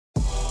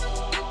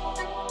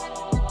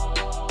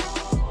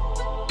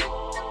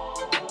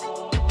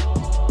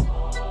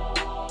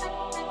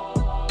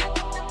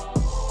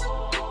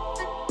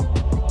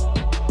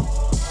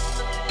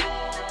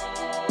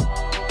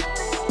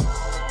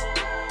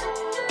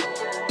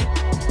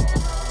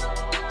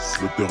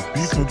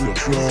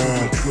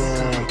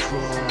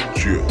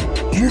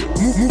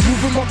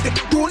Mouvement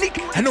tectonique,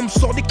 un homme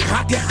sort des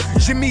cratères.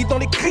 J'ai mis dans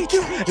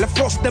l'écriture la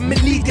force d'un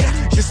militaire.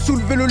 J'ai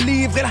soulevé le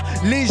livre et la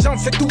légende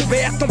s'est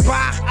ouverte. On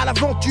part à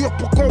l'aventure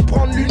pour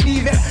comprendre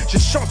l'univers. Je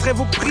chanterai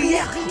vos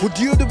prières au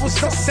dieu de vos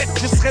ancêtres.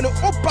 Je serai le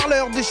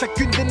haut-parleur de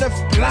chacune des 9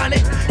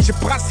 planètes. J'ai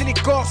brassé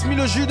l'écorce, mis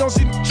le jus dans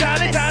une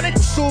canette.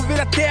 Pour sauver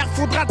la terre,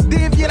 faudra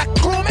dévier la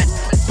comète.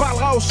 On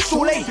parlera au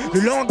soleil, le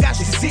langage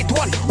des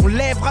étoiles. On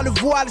lèvera le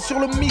voile sur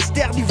le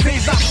mystère du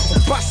Vésa. On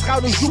passera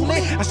nos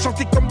journées à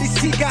chanter comme des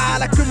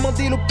cigales, à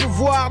commander le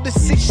pouvoir de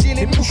sécher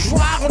les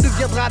mouchoirs. On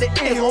deviendra des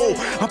héros,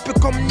 un peu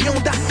comme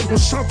Nyonda. On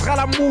chantera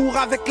l'amour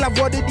avec la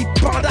voix de 10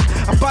 pandas.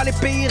 À bas les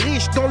pays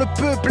riches dont le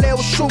peuple est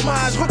au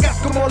chômage. Regarde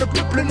comment le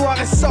peuple noir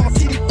est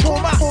sorti du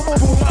coma.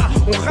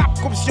 On rappe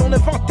comme si on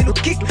inventait le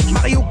kick.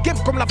 Mario game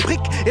comme la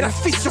brique et la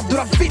fissure de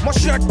la vie. Moi je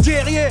suis un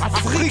guerrier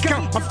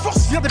africain, ma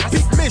force vient des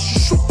pygmées. Je suis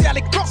shooté à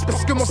l'écorce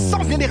parce que mon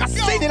sang vient des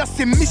racines. Et là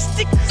c'est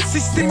mystique,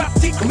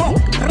 systématiquement.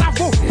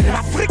 Bravo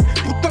l'Afrique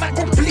pour ton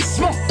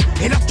accomplissement.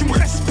 Et là tu me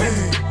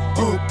respectes.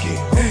 Ok,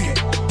 hey,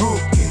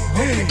 ok,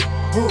 hey,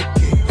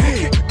 ok,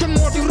 hey.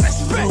 Donne-moi du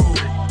respect.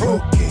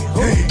 Ok,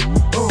 hey,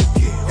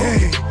 ok,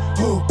 hey,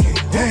 ok,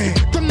 hey.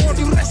 Donne-moi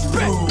du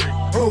respect.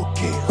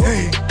 Ok,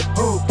 hey,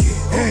 ok,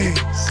 hey,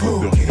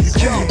 ok,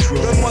 hey.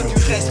 Donne-moi du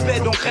respect,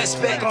 donc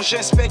respect. Quand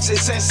j'inspecte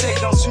ces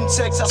insectes, dans une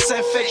secte ça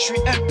s'infecte. Je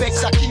suis impec,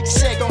 ça kick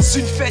sec. Dans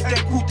une fête,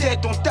 un coup de tête,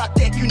 on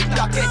tête, une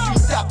plaquette,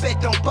 une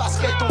tapette, en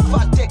basket, on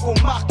va tech au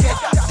market.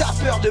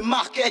 Tapeur de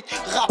market,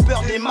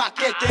 rappeur des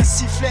maquettes, un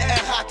sifflet,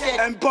 un racket,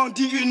 un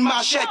bandit, une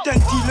machette, un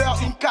dealer,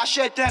 une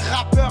cachette, un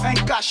rappeur, un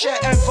cachet,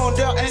 un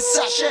vendeur, un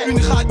sachet,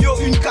 une radio,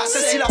 une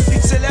cassette. Si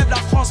l'Afrique s'élève,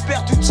 la France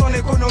perd toute son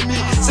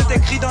économie. C'est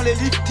écrit dans les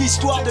livres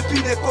d'histoire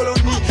depuis les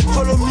colonies.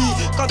 Follow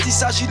me quand il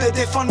s'agit de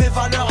défendre mes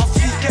valeurs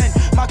africaines.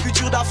 Ma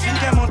culture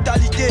d'Africain,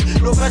 mentalité.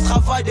 Le vrai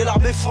travail de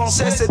l'armée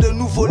française, c'est de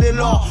nous voler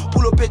l'or.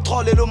 Pour le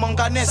pétrole et le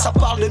manganèse, ça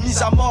parle de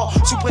mise à mort.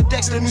 Sous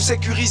prétexte de nous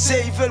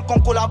sécuriser, ils veulent qu'on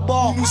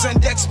collabore. Ils nous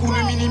indexent pour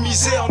nous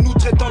minimiser en nous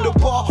traitant de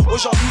porc.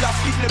 Aujourd'hui,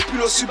 l'Afrique n'est plus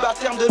le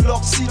subalterne de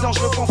l'Occident.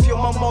 Je le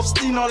confirme en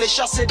m'obstinant, les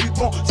chasser du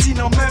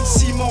continent. Même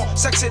Simon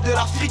sait que c'est de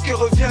l'Afrique que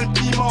revient le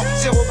piment.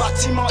 Zéro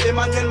bâtiment,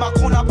 Emmanuel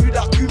Macron n'a plus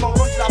d'argument.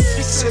 Quand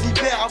l'Afrique se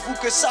libère, avoue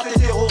que ça te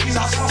terrorise.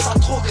 La France a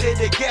trop créé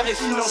des guerres et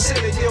financé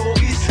les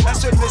terroristes. Un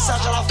seul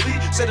message à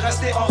l'Afrique, c'est de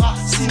rester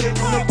enraciné.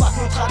 Pour ne pas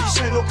que nos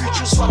traditions et nos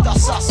cultures soient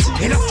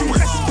assassinées. Et là tu me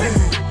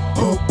respectes.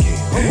 Ok,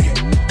 hey,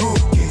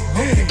 ok,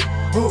 hey,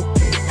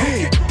 ok,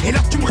 hey. Et là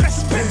tu me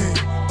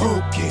respectes.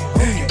 Ok,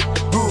 hey,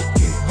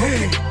 ok,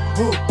 hey,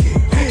 ok,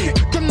 hey.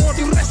 Donne-moi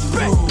du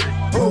respect.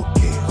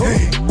 Ok,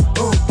 hey,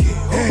 ok,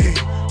 hey,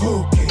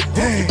 ok,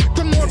 hey.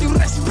 Donne-moi du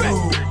respect.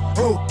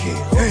 Ok,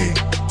 hey,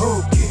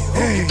 ok,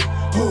 hey,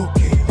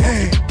 ok,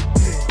 hey.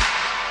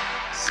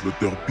 Let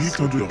there beat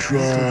on the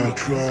track.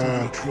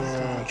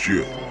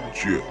 Yeah,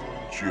 yeah,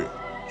 yeah,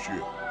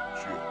 yeah.